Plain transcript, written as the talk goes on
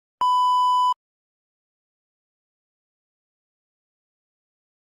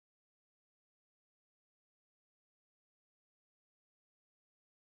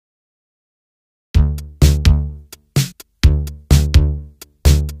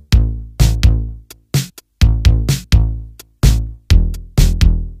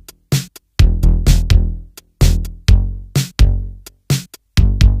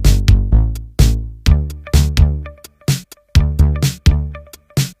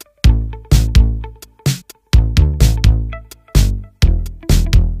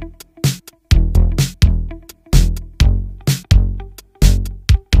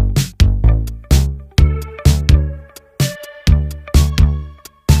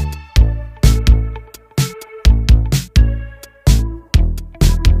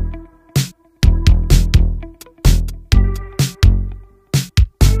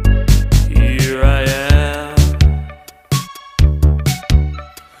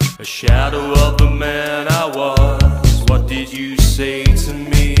a shadow of the man I was. What did you say to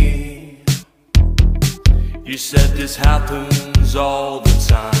me? You said this happens all the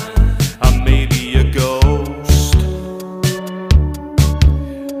time. I may be a ghost,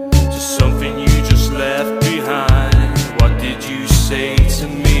 just something you just left behind. What did you say to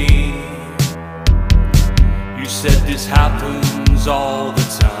me? You said this happens all the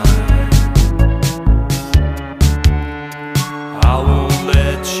time. I won't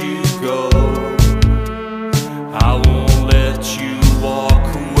let you go, I won't let you walk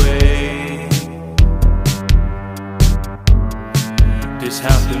away. This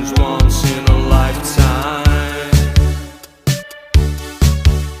happens once in a lifetime.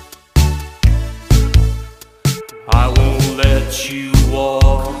 I won't let you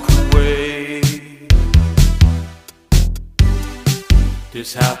walk away.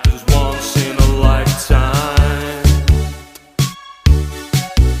 This happens once in a lifetime.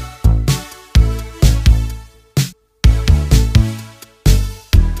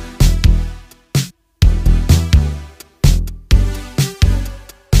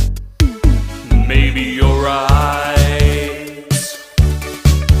 Maybe you're right.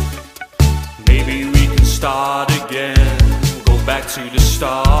 Maybe we can start again, go back to the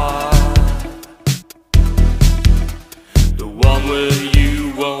start. The one where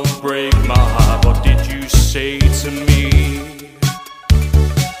you won't break my heart. What did you say to me?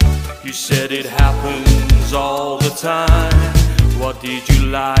 You said it happens all the time. What did you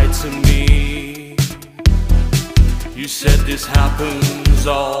lie to me? You said this happens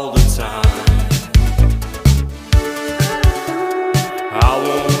all the time. I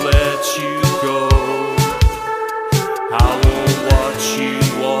won't let you go, I won't watch you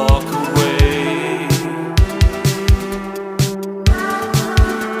walk away.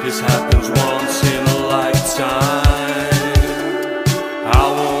 This happens once in a lifetime. I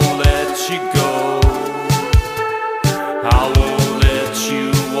won't let you go, I won't let you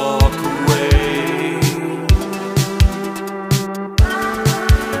walk away.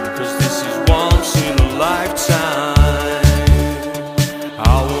 'Cause this is once in a lifetime.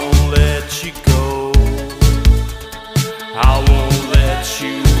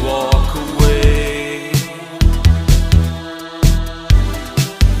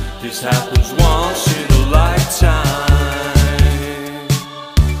 This happens once in a lifetime.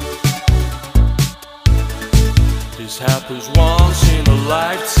 This happens once in a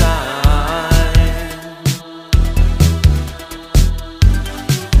lifetime.